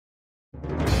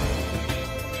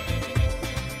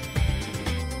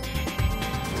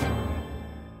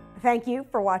Thank you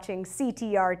for watching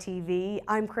CTR TV.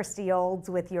 I'm Christy Olds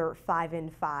with your 5 in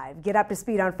 5. Get up to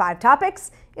speed on 5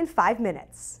 topics in 5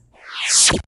 minutes.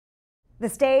 The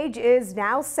stage is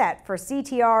now set for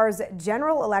CTR's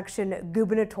general election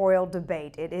gubernatorial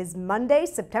debate. It is Monday,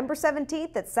 September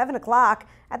 17th at 7 o'clock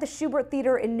at the Schubert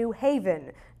Theater in New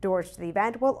Haven. Doors to the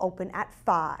event will open at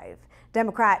 5.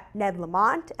 Democrat Ned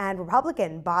Lamont and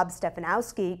Republican Bob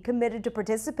Stefanowski committed to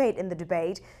participate in the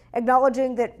debate,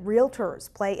 acknowledging that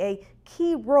realtors play a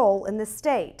key role in the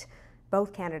state.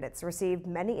 Both candidates received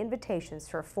many invitations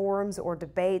for forums or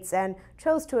debates and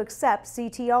chose to accept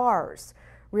CTR's.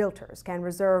 Realtors can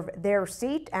reserve their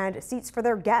seat and seats for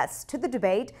their guests to the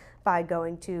debate by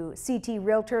going to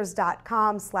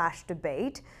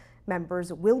ctrealtors.com/debate.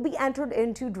 Members will be entered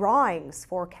into drawings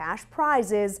for cash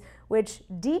prizes, which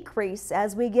decrease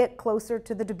as we get closer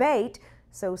to the debate.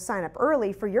 So sign up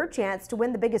early for your chance to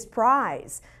win the biggest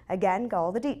prize. Again,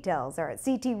 all the details are at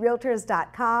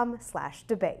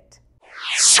ctrealtors.com/debate.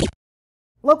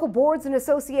 Local boards and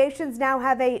associations now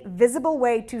have a visible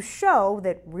way to show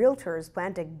that realtors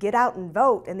plan to get out and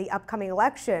vote in the upcoming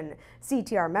election.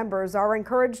 CTR members are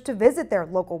encouraged to visit their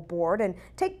local board and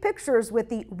take pictures with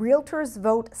the Realtors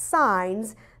Vote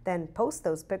signs, then post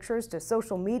those pictures to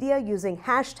social media using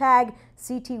hashtag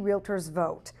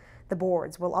CTRealtorsVote. The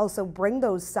boards will also bring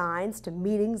those signs to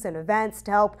meetings and events to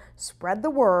help spread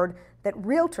the word that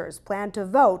realtors plan to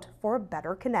vote for a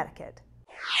better Connecticut.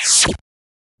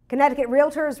 Connecticut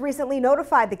Realtors recently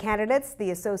notified the candidates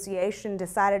the association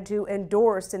decided to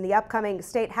endorse in the upcoming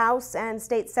State House and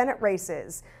State Senate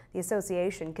races. The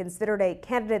association considered a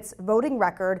candidate's voting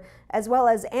record as well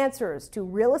as answers to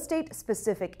real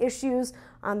estate-specific issues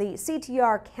on the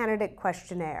CTR candidate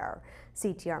questionnaire.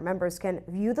 CTR members can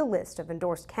view the list of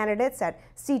endorsed candidates at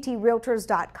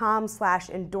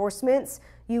ctrealtors.com/endorsements.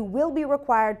 You will be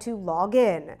required to log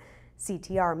in.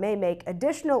 CTR may make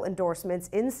additional endorsements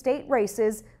in state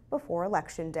races before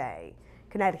Election Day.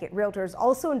 Connecticut Realtors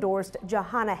also endorsed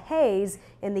Johanna Hayes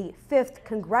in the 5th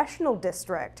Congressional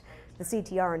District. The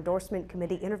CTR Endorsement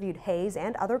Committee interviewed Hayes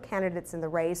and other candidates in the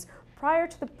race prior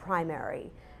to the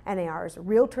primary. NAR's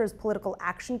Realtors Political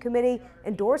Action Committee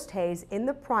endorsed Hayes in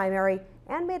the primary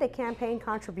and made a campaign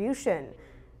contribution.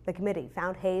 The committee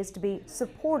found Hayes to be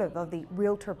supportive of the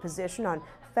realtor position on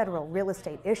federal real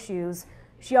estate issues.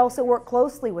 She also worked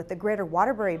closely with the Greater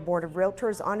Waterbury Board of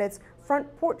Realtors on its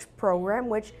Front Porch program,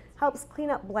 which helps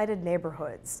clean up blighted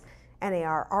neighborhoods.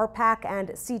 NAR, RPAC,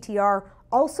 and CTR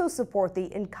also support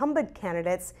the incumbent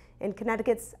candidates in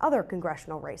Connecticut's other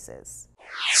congressional races.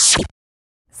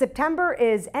 September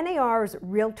is NAR's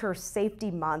Realtor Safety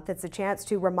Month. It's a chance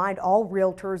to remind all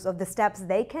realtors of the steps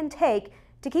they can take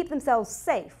to keep themselves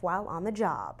safe while on the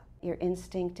job. Your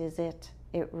instinct is it.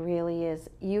 It really is.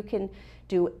 You can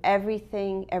do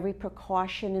everything, every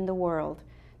precaution in the world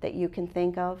that you can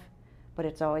think of, but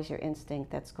it's always your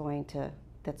instinct that's going to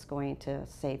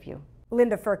save you.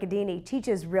 Linda Furcadini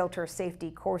teaches realtor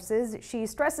safety courses. She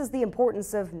stresses the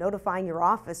importance of notifying your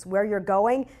office where you're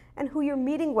going and who you're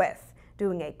meeting with,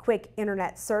 doing a quick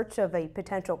internet search of a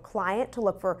potential client to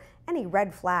look for any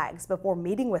red flags before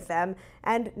meeting with them,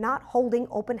 and not holding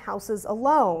open houses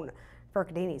alone.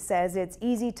 Furcadini says it's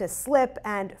easy to slip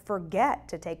and forget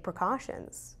to take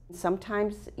precautions.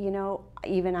 Sometimes, you know,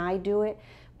 even I do it,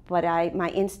 but my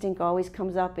instinct always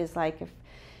comes up is like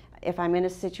if I'm in a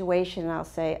situation, I'll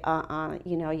say,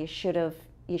 you know, you should have,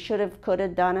 could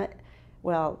have done it.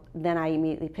 Well, then I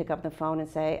immediately pick up the phone and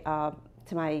say to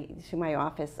my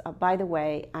office, by the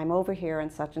way, I'm over here in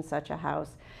such and such a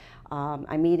house.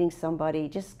 I'm meeting somebody,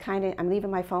 I'm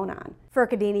leaving my phone on.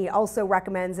 Furcadini also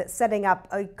recommends setting up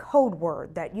a code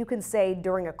word that you can say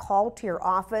during a call to your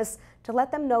office to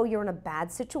let them know you're in a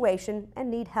bad situation and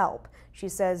need help. She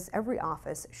says every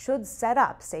office should set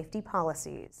up safety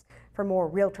policies. For more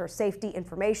realtor safety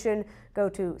information, go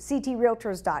to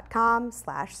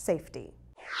ctrealtors.com/safety.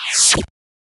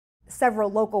 Several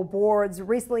local boards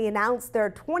recently announced their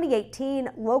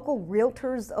 2018 Local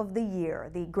Realtors of the Year.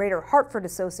 The Greater Hartford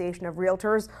Association of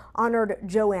Realtors honored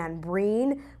Joanne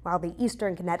Breen, while the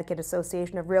Eastern Connecticut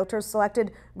Association of Realtors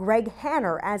selected Greg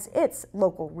Hanner as its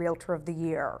Local Realtor of the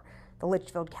Year. The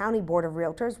Litchfield County Board of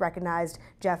Realtors recognized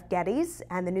Jeff Geddes,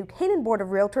 and the New Canaan Board of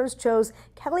Realtors chose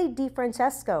Kelly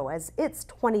DeFrancesco as its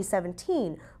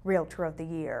 2017 Realtor of the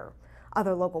Year.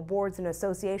 Other local boards and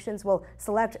associations will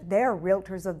select their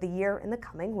Realtors of the Year in the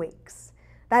coming weeks.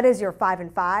 That is your 5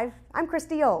 in 5. I'm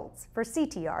Christy Olds for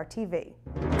CTR TV.